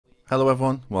Hello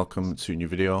everyone, welcome to a new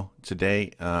video.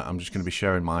 Today I'm just going to be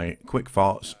sharing my quick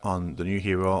thoughts on the new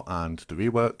hero and the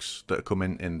reworks that are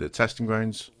coming in the testing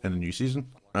grounds in the new season.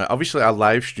 Obviously I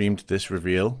live streamed this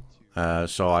reveal,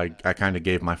 so I kind of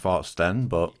gave my thoughts then,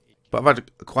 but I've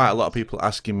had quite a lot of people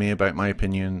asking me about my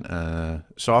opinion,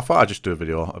 so I thought I'd just do a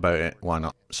video about it, why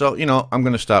not? So, I'm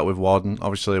going to start with Warden.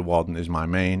 Obviously, Warden is my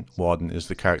main. Warden is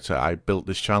the character I built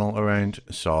this channel around,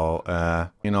 so,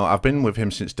 I've been with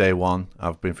him since day one.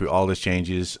 I've been through all his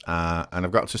changes, and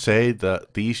I've got to say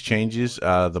that these changes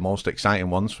are the most exciting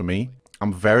ones for me.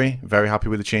 I'm very, very happy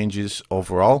with the changes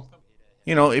overall.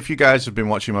 If you guys have been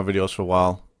watching my videos for a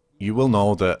while, you will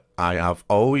know that I have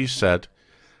always said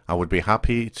I would be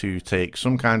happy to take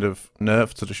some kind of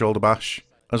nerf to the shoulder bash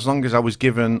as long as I was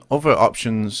given other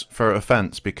options for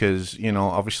offense, because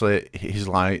obviously his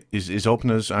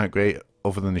openers aren't great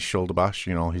other than his shoulder bash.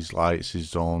 His lights, his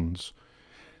zones,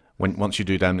 once you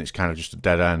do them it's kind of just a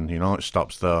dead end. It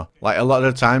stops there. Like a lot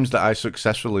of the times that I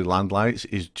successfully land lights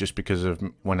is just because of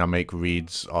when I make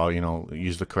reads or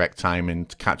use the correct timing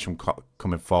to catch them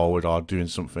coming forward or doing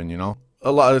something.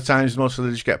 A lot of the times, mostly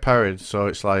they just get parried, so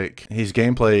it's like his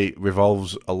gameplay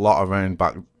revolves a lot around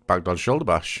back dodge shoulder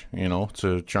bash,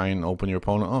 to try and open your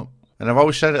opponent up. And I've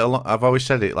always said it a lot. I've always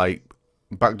said it, like,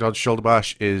 back dodge shoulder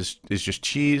bash is just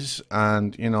cheese,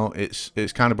 and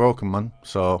it's kind of broken, man.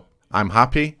 So I'm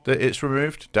happy that it's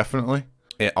removed. Definitely.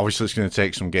 Obviously it's going to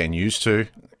take some getting used to,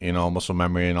 muscle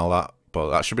memory and all that,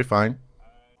 but that should be fine.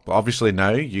 But obviously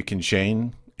now you can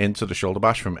chain into the shoulder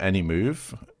bash from any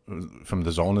move. From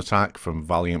the zone attack, from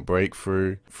Valiant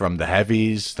Breakthrough, from the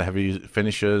heavy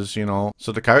finishers,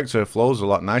 So the character flows a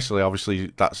lot nicely. Obviously,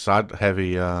 that side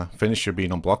heavy finisher being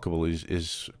unblockable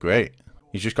is great.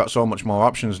 He's just got so much more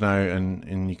options now,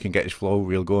 and you can get his flow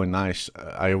real going nice.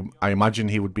 I imagine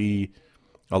he would be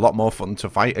a lot more fun to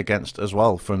fight against as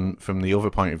well from the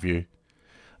other point of view.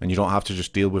 And you don't have to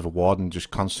just deal with a Warden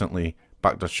just constantly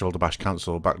backdash shoulder bash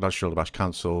cancel, backdash shoulder bash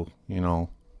cancel,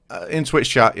 In Twitch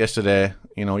chat yesterday,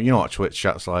 you know what Twitch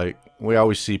chat's like. We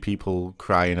always see people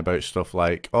crying about stuff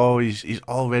like, oh, he's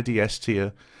already S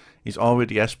tier. He's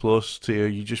already S plus tier.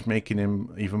 You're just making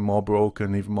him even more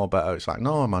broken, even more better. It's like,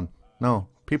 no, man. No.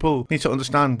 People need to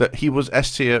understand that he was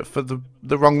S tier for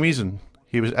the wrong reason.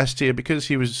 He was S tier because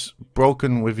he was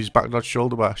broken with his backdodge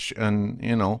shoulder bash. And,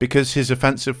 because his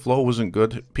offensive flow wasn't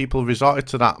good, people resorted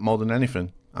to that more than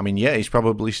anything. I mean, yeah, he's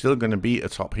probably still going to be a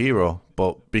top hero,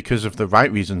 but because of the right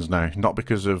reasons now, not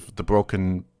because of the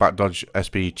broken backdodge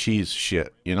SB cheese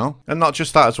shit, And not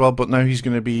just that as well, but now he's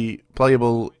going to be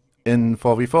playable in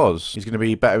 4v4s. He's going to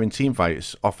be better in team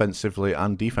fights, offensively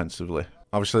and defensively.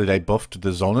 Obviously, they buffed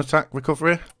the zone attack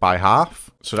recovery by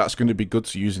half, so that's going to be good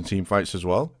to use in team fights as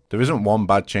well. There isn't one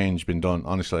bad change been done,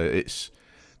 honestly. It's...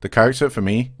 The character for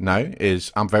me now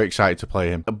is I'm very excited to play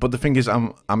him, but the thing is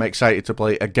I'm excited to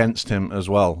play against him as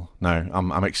well. Now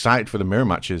I'm excited for the mirror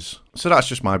matches. So that's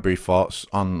just my brief thoughts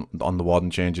on the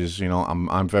Warden changes.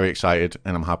 I'm very excited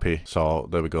and I'm happy. So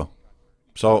there we go.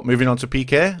 So moving on to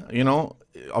PK.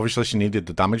 Obviously she needed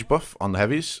the damage buff on the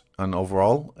heavies and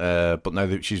overall, but now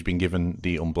that she's been given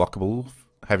the unblockable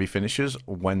heavy finishers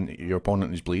when your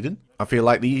opponent is bleeding, I feel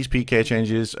like these PK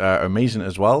changes are amazing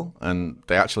as well, and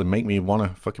they actually make me want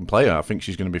to fucking play her. I think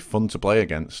she's going to be fun to play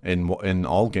against in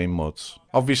all game modes.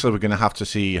 Obviously, we're going to have to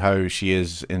see how she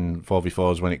is in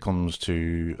 4v4s when it comes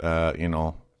to,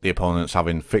 the opponents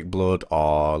having thick blood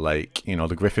or, like,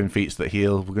 the Gryphon feats that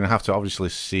heal. We're going to have to obviously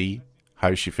see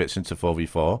how she fits into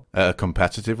 4v4 at a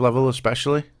competitive level,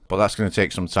 especially. But that's going to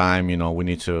take some time. We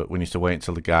need to wait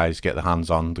until the guys get their hands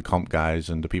on, the comp guys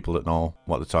and the people that know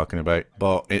what they're talking about.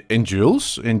 But in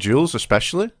duels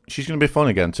especially, she's going to be fun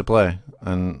again to play,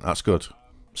 and that's good.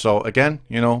 So again,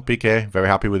 PK, very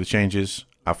happy with the changes.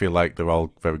 I feel like they're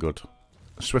all very good.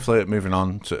 Swiftly moving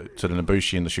on to the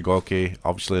Nabushi and the Shigoki.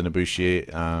 Obviously,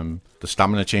 Nabushi, the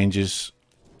stamina changes,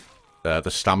 the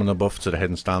stamina buff to the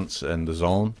hidden stance and the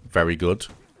zone, very good.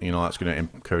 That's going to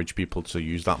encourage people to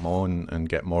use that more and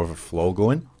get more of a flow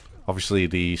going. Obviously,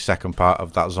 the second part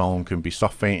of that zone can be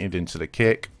soft feinted into the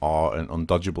kick or an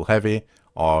undodgeable heavy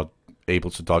or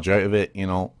able to dodge out of it.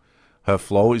 Her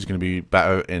flow is going to be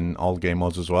better in all game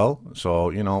modes as well. So,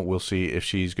 we'll see if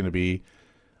she's going to be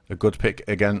a good pick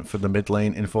again for the mid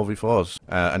lane in 4v4s.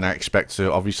 And I expect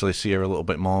to obviously see her a little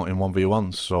bit more in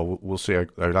 1v1s. So we'll see how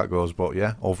that goes. But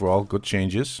yeah, overall, good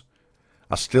changes.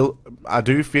 I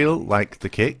do feel like the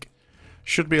kick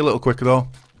should be a little quicker though.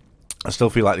 I still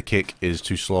feel like the kick is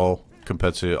too slow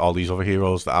compared to all these other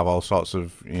heroes that have all sorts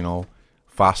of,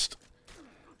 fast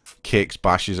kicks,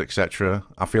 bashes, etc.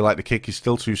 I feel like the kick is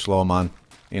still too slow, man.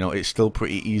 It's still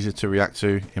pretty easy to react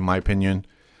to, in my opinion.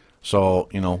 So,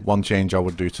 you know, one change I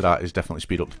would do to that is definitely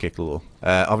speed up the kick a little.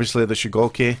 Obviously, the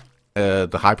Shigoki,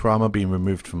 the hyper armor being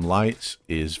removed from lights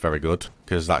is very good,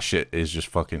 because that shit is just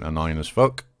fucking annoying as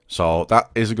fuck. So that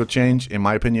is a good change, in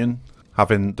my opinion.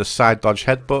 Having the side dodge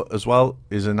headbutt as well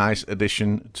is a nice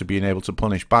addition to being able to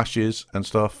punish bashes and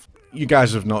stuff. You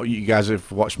guys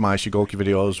have watched my Shigoki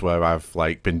videos where I've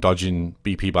like been dodging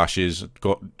BP bashes,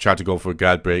 tried to go for a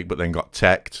guard break, but then got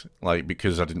teched, like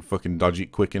because I didn't fucking dodge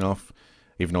it quick enough,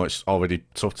 even though it's already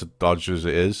tough to dodge as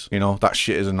it is. You know, that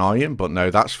shit is annoying, but now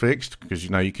that's fixed because you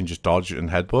know you can just dodge and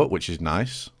headbutt, which is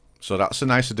nice. So that's a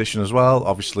nice addition as well.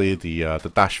 Obviously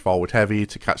the dash forward heavy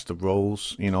to catch the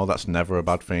rolls, you know, that's never a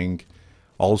bad thing.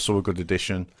 Also a good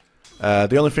addition.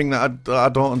 The only thing that I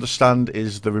don't understand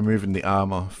is the removing the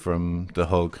armor from the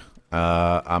hug.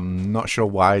 I'm not sure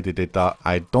why they did that.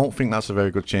 I don't think that's a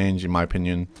very good change in my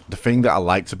opinion. The thing that I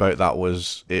liked about that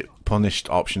was it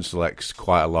punished option selects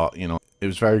quite a lot, you know. It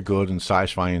was very good and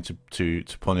satisfying to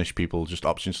punish people just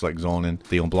option select zoning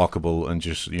the unblockable and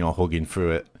just, you know, hugging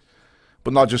through it.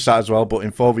 But not just that as well, but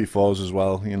in 4v4s as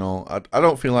well, you know. I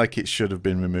don't feel like it should have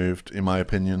been removed in my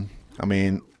opinion. I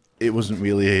mean, it wasn't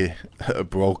really a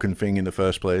broken thing in the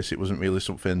first place. It wasn't really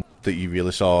something that you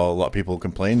really saw a lot of people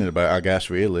complaining about, I guess,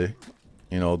 really.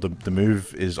 You know, the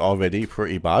move is already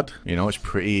pretty bad. You know,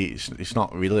 it's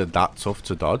not really that tough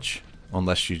to dodge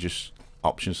unless you just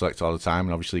option select all the time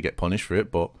and obviously get punished for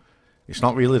it, but it's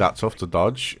not really that tough to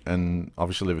dodge, and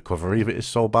obviously the recovery of it is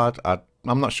so bad.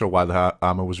 I'm not sure why the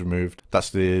armor was removed.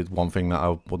 That's the one thing that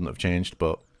I wouldn't have changed,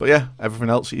 but yeah, everything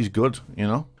else is good, you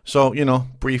know. So, you know,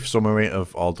 brief summary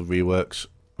of all the reworks.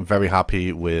 I'm very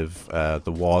happy with the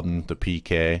Warden, the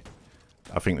PK.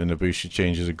 I think the Nobushi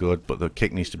changes are good, but the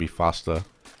kick needs to be faster.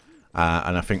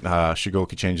 And I think the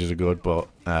Shigoki changes are good, but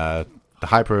the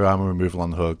hyper armor removal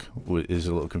on the hug is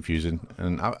a little confusing.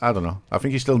 And I don't know. I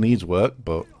think he still needs work,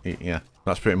 but yeah,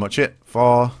 that's pretty much it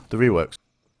for the reworks.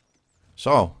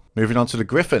 So, moving on to the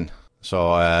Gryphon.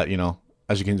 So, you know,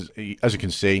 as you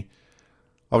can see,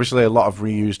 obviously a lot of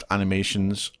reused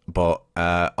animations, but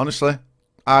honestly,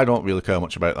 I don't really care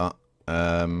much about that.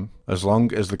 As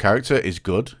long as the character is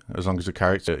good, as long as the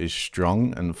character is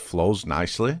strong and flows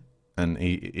nicely, and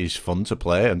he is fun to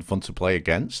play and fun to play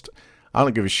against, I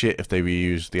don't give a shit if they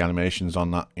reuse the animations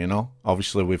on that, you know.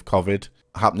 Obviously with COVID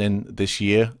happening this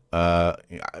year,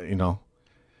 you know,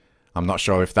 I'm not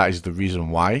sure if that is the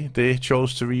reason why they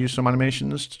chose to reuse some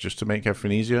animations just to make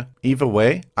everything easier. Either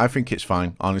way, I think it's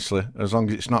fine, honestly. As long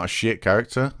as it's not a shit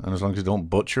character and as long as they don't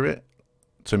butcher it,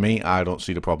 to me, I don't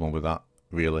see the problem with that,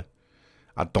 really.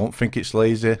 I don't think it's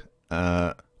lazy.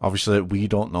 Obviously, we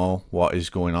don't know what is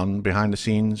going on behind the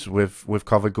scenes with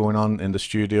COVID going on in the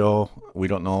studio. We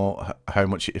don't know how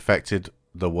much it affected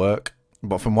the work.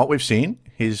 But from what we've seen,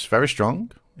 he's very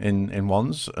strong in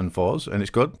ones and fours, and it's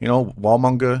good. You know,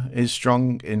 Warmonger is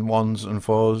strong in ones and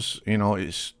fours. You know,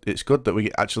 it's good that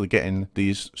we actually getting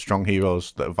these strong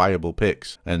heroes that are viable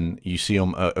picks, and you see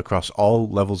them across all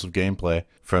levels of gameplay,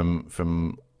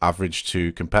 from average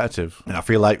to competitive. And I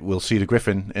feel like we'll see the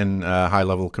Gryphon in high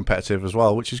level competitive as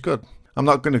well, which is good. I'm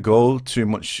not going to go too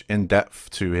much in depth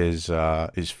to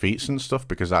his feats and stuff,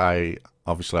 because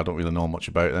obviously I don't really know much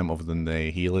about them other than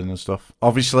the healing and stuff.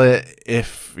 Obviously,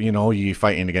 if, you know, you're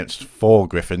fighting against 4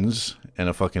 Gryphons in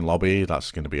a fucking lobby,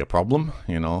 that's going to be a problem,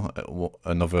 you know.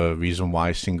 Another reason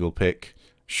why single pick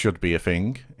should be a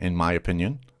thing, in my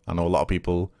opinion. I know a lot of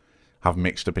people have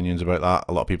mixed opinions about that.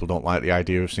 A lot of people don't like the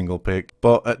idea of single pick.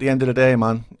 But at the end of the day,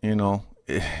 man, you know,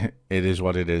 it is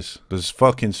what it is. There's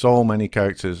fucking so many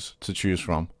characters to choose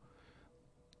from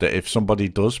that if somebody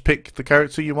does pick the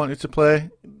character you wanted to play,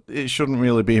 it shouldn't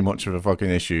really be much of a fucking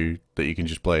issue that you can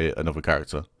just play another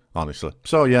character, honestly.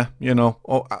 So yeah, you know,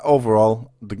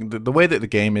 overall, the way that the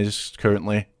game is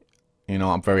currently, you know,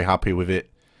 I'm very happy with it.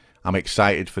 I'm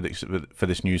excited for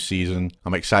this new season.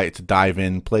 I'm excited to dive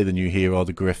in, play the new hero,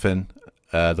 the Gryphon,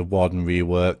 the Warden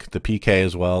rework, the PK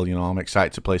as well. You know, I'm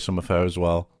excited to play some of her as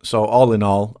well. So all in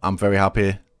all, I'm very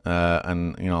happy,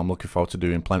 and you know, I'm looking forward to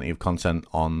doing plenty of content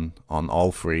on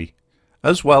all 3,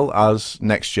 as well as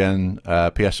next gen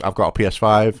PS. I've got a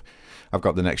PS5. I've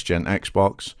got the next gen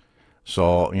Xbox.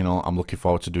 So, you know, I'm looking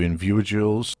forward to doing viewer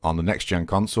duels on the next gen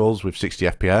consoles with 60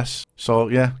 FPS. So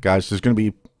yeah, guys, there's going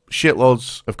to be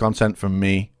shitloads of content from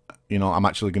me. You know, I'm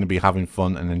actually going to be having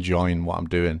fun and enjoying what I'm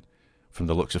doing from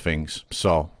the looks of things.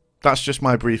 So that's just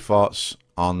my brief thoughts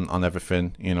on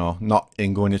everything, you know, not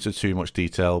in going into too much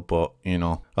detail, but you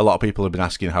know, a lot of people have been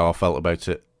asking how I felt about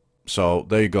it. So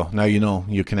there you go. Now you know,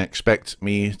 you can expect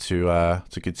me to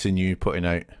continue putting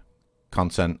out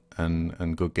content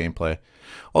and good gameplay.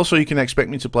 Also, you can expect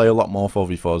me to play a lot more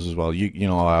 4v4s as well. You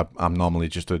know, I'm normally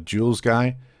just a duels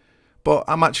guy. But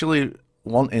I'm actually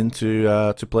wanting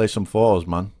to play some fours,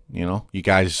 man. You know, you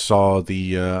guys saw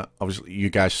the obviously you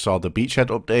guys saw the beachhead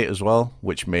update as well,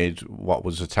 which made what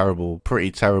was a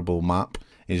pretty terrible map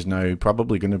is now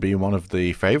probably going to be one of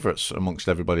the favorites amongst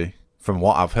everybody, from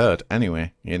what I've heard.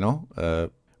 Anyway, you know,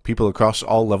 people across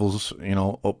all levels, you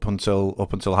know, up until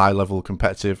high level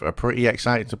competitive, are pretty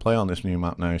excited to play on this new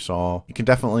map now. So you can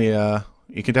definitely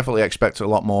expect a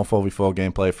lot more 4v4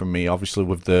 gameplay from me. Obviously,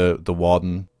 with the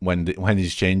Warden, when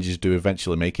his changes do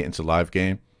eventually make it into live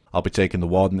game, I'll be taking the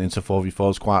Warden into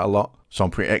 4v4s quite a lot. So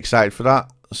I'm pretty excited for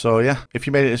that. So yeah, if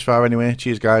you made it this far anyway,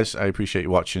 cheers guys. I appreciate you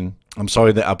watching. I'm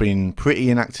sorry that I've been pretty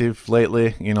inactive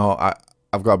lately. You know,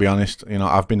 I've got to be honest, you know,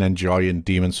 I've been enjoying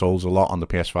Demon Souls a lot on the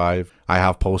PS5. I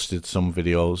have posted some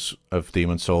videos of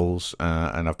Demon Souls,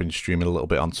 and I've been streaming a little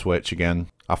bit on Twitch again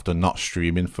after not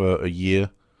streaming for a year.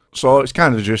 So it's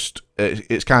kind of just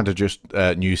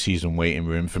new season waiting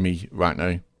room for me right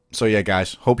now. So yeah,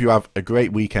 guys, hope you have a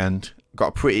great weekend. Got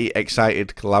a pretty excited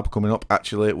collab coming up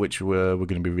actually, which we're going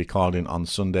to be recording on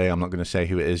Sunday. I'm not going to say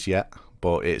who it is yet,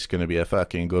 but it's going to be a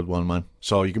fucking good one, man.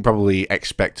 So you can probably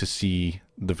expect to see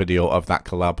the video of that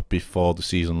collab before the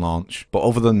season launch. But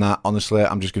other than that, honestly,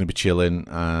 I'm just going to be chilling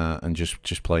and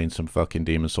just playing some fucking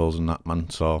Demon Souls and that, man.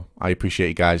 So I appreciate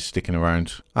you guys sticking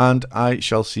around, and I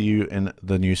shall see you in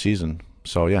the new season.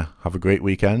 So yeah, have a great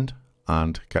weekend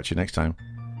and catch you next time.